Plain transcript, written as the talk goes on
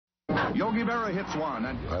Yogi Berra hits one.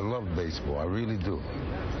 And I love baseball. I really do.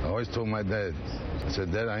 I always told my dad, I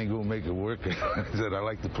said, Dad, I ain't going to make it work. I said, I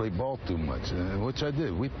like to play ball too much, which I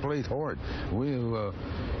did. We played hard.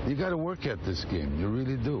 You got to work at this game. You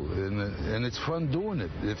really do. And it's fun doing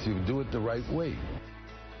it if you do it the right way.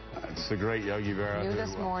 It's the great Yogi Berra. New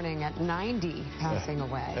this morning at 90, passing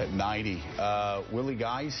away. At 90. Willie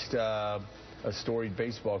Geist, a storied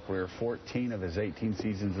baseball career, 14 of his 18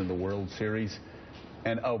 seasons in the World Series.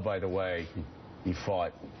 And, oh, by the way, he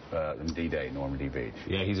fought in D-Day, Normandy Beach.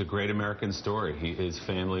 Yeah, he's a great American story. His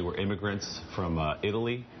family were immigrants from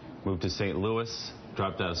Italy, moved to St. Louis,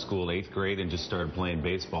 dropped out of school in 8th grade and just started playing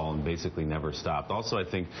baseball and basically never stopped. Also, I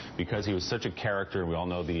think because he was such a character, we all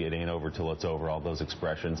know the "it ain't over till it's over," all those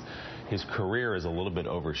expressions, his career is a little bit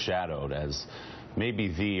overshadowed as maybe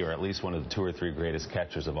the, or at least one of the 2 or 3 greatest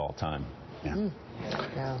catchers of all time. Yeah.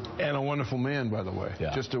 Yeah. And a wonderful man, by the way.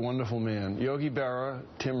 Yeah. Just a wonderful man. Yogi Berra,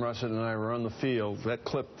 Tim Russert, and I were on the field. That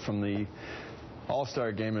clip from the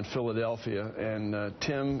All-Star Game in Philadelphia, and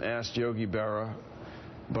Tim asked Yogi Berra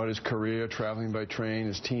about his career, traveling by train,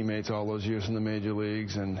 his teammates all those years in the major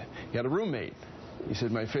leagues, and he had a roommate. He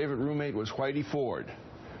said, my favorite roommate was Whitey Ford,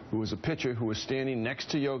 who was a pitcher who was standing next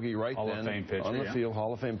to Yogi right Hall then of Fame pitcher, on the field,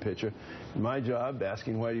 Hall of Fame pitcher. My job,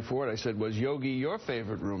 asking Whitey Ford, I said, was Yogi your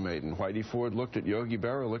favorite roommate? And Whitey Ford looked at Yogi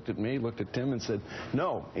Berra, looked at me, looked at Tim, and said,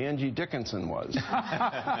 no, Angie Dickinson was.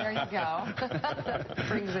 There you go.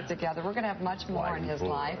 Brings it together. We're going to have much more in his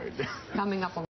life coming up.